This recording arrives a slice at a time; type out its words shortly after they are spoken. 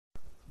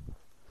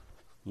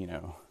you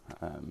know,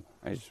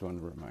 I just want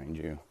to remind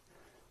you,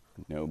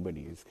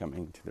 nobody is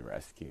coming to the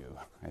rescue.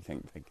 I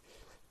think like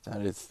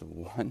that is the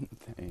one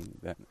thing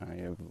that I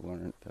have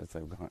learned as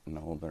I've gotten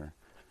older.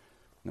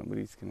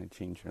 Nobody's going to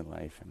change your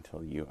life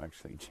until you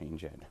actually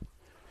change it.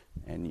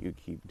 And you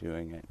keep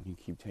doing it. You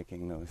keep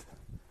taking those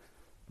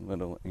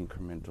little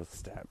incremental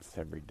steps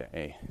every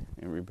day.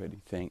 Everybody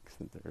thinks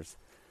that there's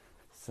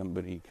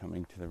somebody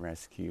coming to the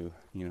rescue.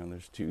 You know,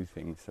 there's two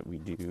things that we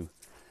do.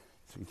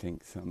 So we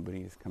think somebody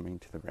is coming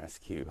to the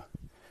rescue,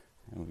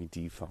 and we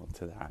default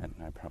to that. And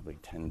I probably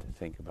tend to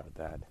think about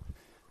that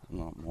a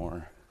lot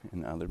more.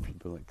 And other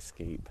people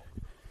escape.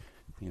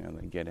 You know,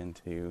 they get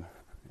into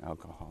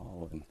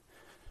alcohol and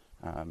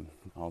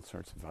all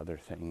sorts of other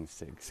things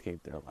to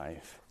escape their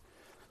life.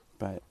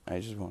 But I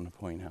just want to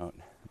point out,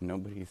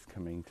 nobody's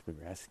coming to the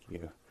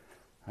rescue.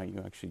 How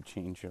you actually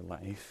change your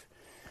life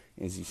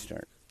is you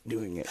start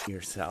doing it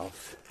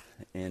yourself,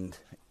 and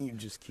you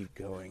just keep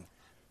going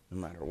no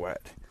matter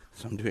what.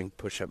 So I'm doing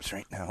push-ups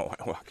right now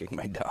while walking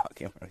my dog.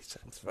 It really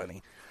sounds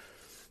funny.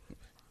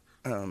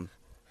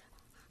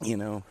 You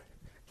know,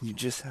 you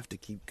just have to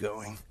keep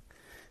going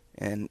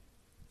and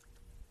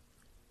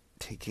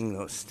taking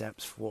those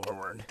steps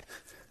forward.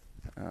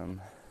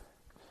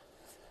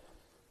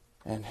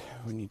 And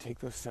when you take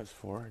those steps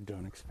forward,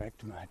 don't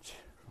expect much.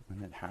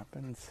 When it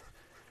happens,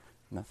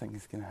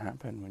 nothing's going to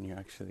happen when you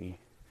actually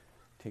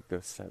take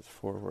those steps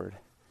forward.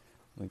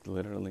 Like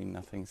literally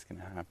nothing's going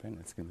to happen.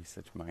 It's going to be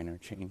such minor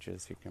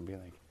changes. You can be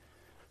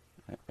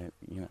like,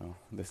 you know,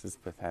 this is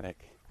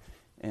pathetic.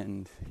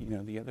 And, you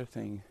know, the other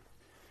thing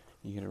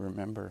you got to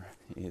remember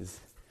is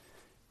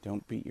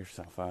don't beat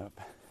yourself up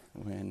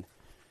when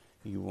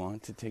you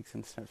want to take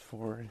some steps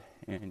forward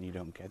and you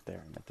don't get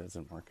there and it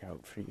doesn't work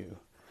out for you.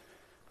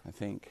 I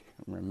think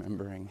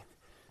remembering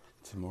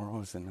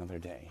tomorrow is another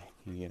day.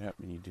 You get up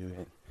and you do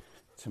it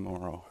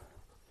tomorrow.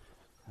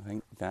 I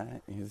think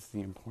that is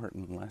the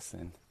important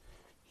lesson.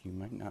 You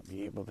might not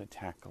be able to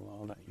tackle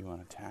all that you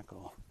want to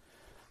tackle.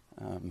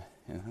 And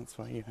that's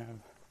why you have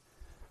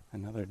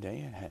another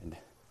day ahead,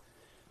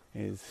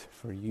 is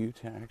for you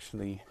to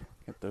actually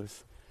get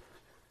those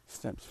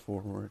steps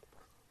forward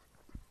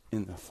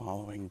in the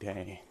following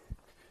day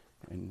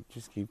and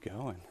just keep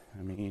going.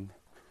 I mean,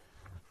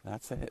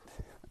 that's it.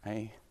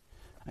 I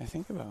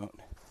think about,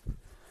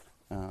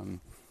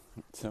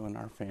 so in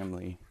our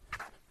family,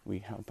 we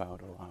help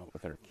out a lot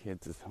with our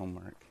kids'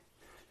 homework.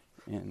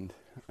 And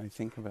I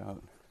think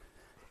about,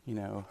 you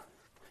know,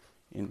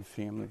 in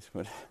families,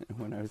 but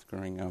when I was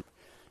growing up,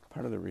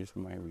 part of the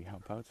reason why we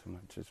help out so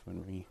much is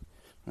when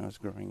I was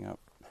growing up,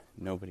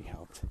 nobody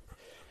helped.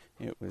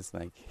 It was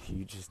like,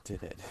 you just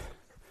did it.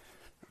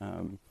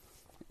 And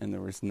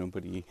there was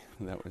nobody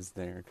that was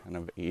there kind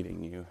of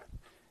aiding you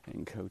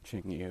and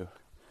coaching you.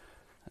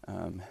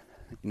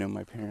 You know,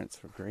 my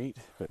parents were great,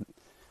 but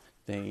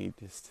they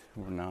just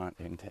were not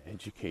into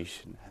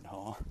education at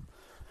all.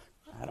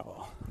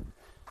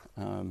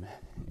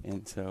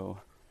 And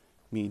so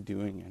me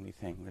doing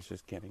anything was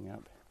just getting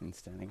up and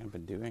standing up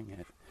and doing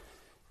it.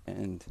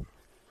 And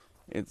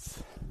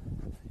it's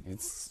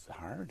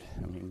hard.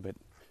 I mean, but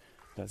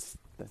that's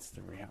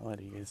the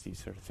reality, is you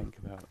sort of think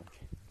about,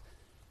 like,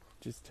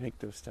 just take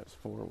those steps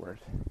forward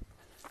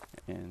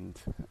and,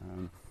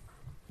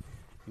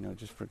 you know,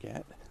 just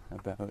forget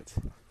about,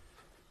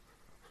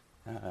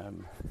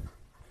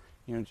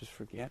 just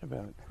forget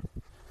about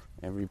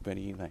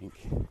everybody, like,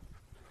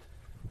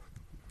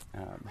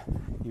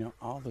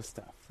 all the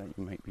stuff that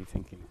you might be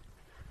thinking,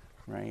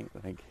 right?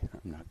 Like,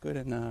 I'm not good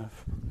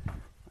enough,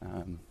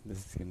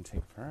 this is going to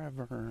take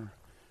forever,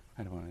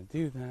 I don't want to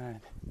do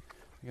that,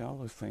 like all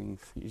those things.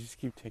 You just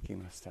keep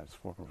taking those steps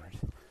forward,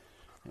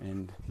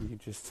 and you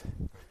just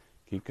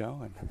keep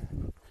going.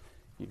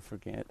 You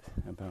forget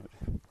about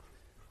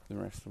the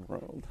rest of the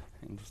world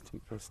and just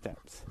take those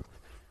steps.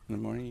 And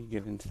the more you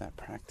get into that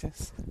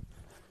practice,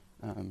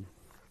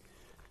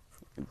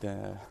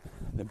 the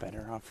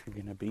better off you're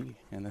going to be.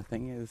 And the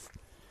thing is,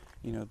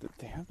 you know, that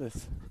they have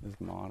this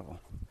model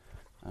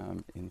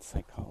in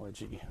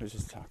psychology. I was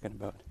just talking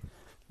about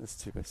this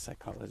to a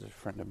psychologist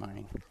friend of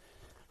mine,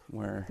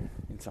 where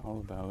it's all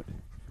about,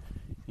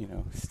 you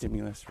know,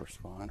 stimulus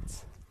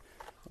response,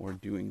 or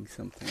doing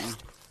something.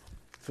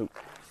 So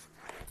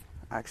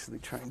actually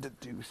trying to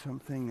do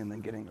something and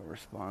then getting a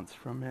response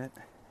from it.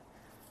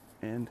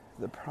 And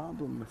the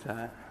problem with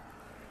that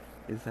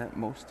is that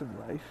most of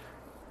life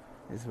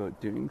is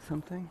about doing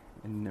something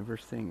and never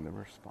seeing the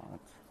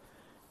response.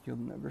 You'll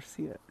never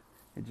see it.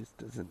 It just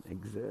doesn't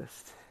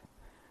exist.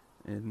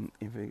 And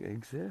if it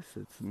exists,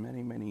 it's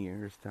many, many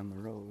years down the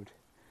road.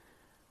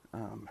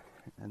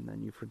 And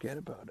then you forget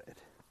about it.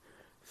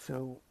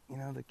 So, you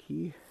know, the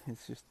key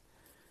is just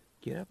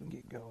get up and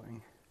get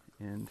going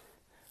and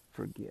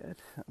forget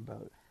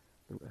about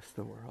the rest of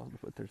the world,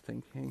 what they're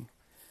thinking.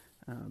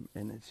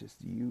 And it's just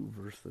you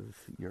versus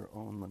your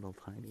own little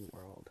tiny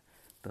world,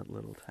 that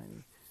little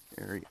tiny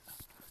area.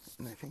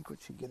 And I think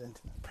once you get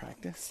into that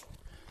practice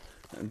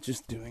of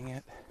just doing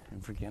it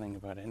and forgetting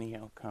about any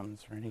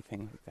outcomes or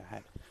anything like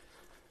that,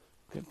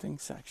 good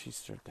things actually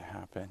start to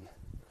happen.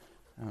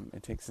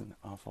 It takes an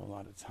awful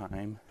lot of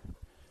time.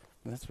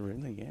 But that's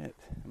really it.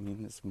 I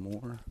mean, there's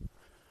more.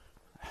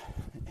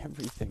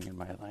 Everything in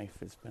my life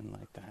has been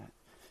like that.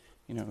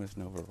 You know, I was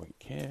an overweight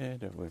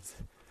kid. It was,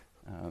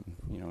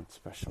 in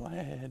special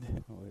ed.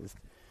 It was,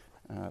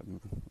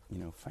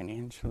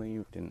 financially,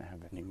 we didn't have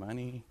any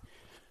money.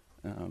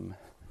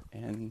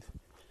 And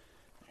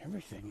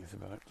everything is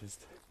about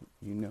just,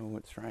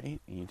 what's right,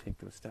 and you take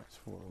those steps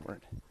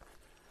forward.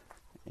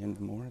 And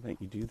the more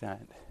that you do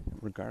that,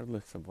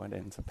 regardless of what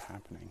ends up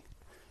happening,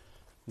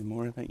 the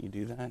more that you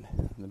do that,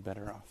 the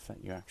better off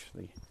that you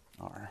actually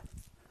are.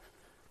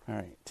 All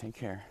right, take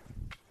care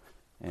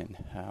and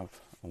have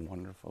a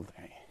wonderful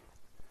day.